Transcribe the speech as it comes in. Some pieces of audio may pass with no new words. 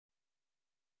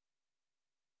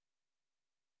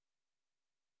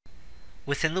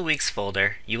Within the Weeks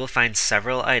folder, you will find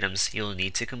several items you will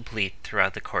need to complete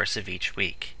throughout the course of each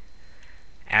week.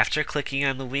 After clicking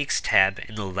on the Weeks tab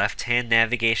in the left-hand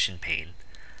navigation pane,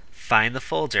 find the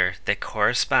folder that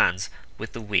corresponds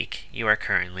with the week you are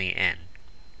currently in.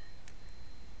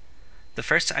 The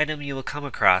first item you will come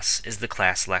across is the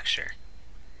class lecture.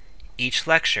 Each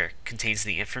lecture contains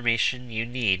the information you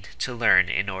need to learn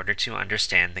in order to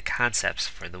understand the concepts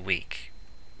for the week.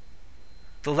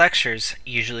 The lectures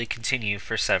usually continue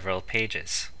for several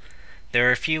pages. There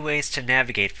are a few ways to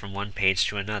navigate from one page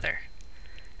to another.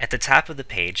 At the top of the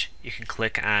page, you can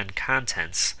click on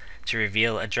Contents to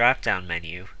reveal a drop-down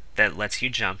menu that lets you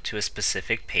jump to a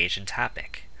specific page and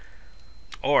topic.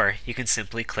 Or you can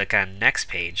simply click on Next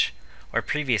Page or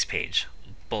Previous Page,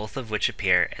 both of which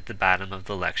appear at the bottom of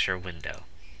the lecture window.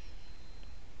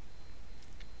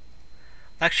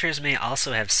 Lectures may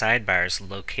also have sidebars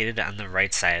located on the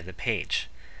right side of the page.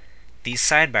 These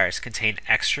sidebars contain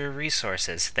extra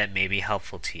resources that may be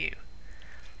helpful to you.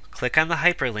 Click on the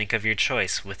hyperlink of your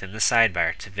choice within the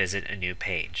sidebar to visit a new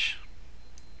page.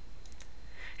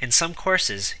 In some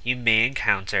courses, you may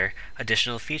encounter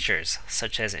additional features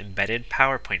such as embedded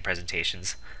PowerPoint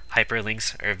presentations,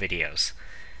 hyperlinks, or videos.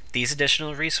 These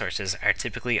additional resources are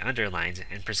typically underlined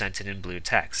and presented in blue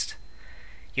text.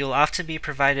 You will often be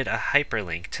provided a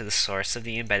hyperlink to the source of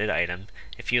the embedded item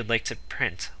if you would like to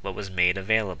print what was made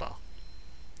available.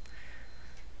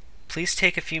 Please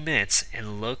take a few minutes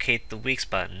and locate the Weeks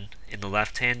button in the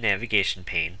left-hand navigation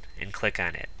pane and click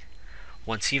on it.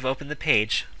 Once you've opened the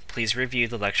page, please review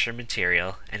the lecture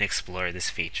material and explore this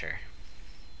feature.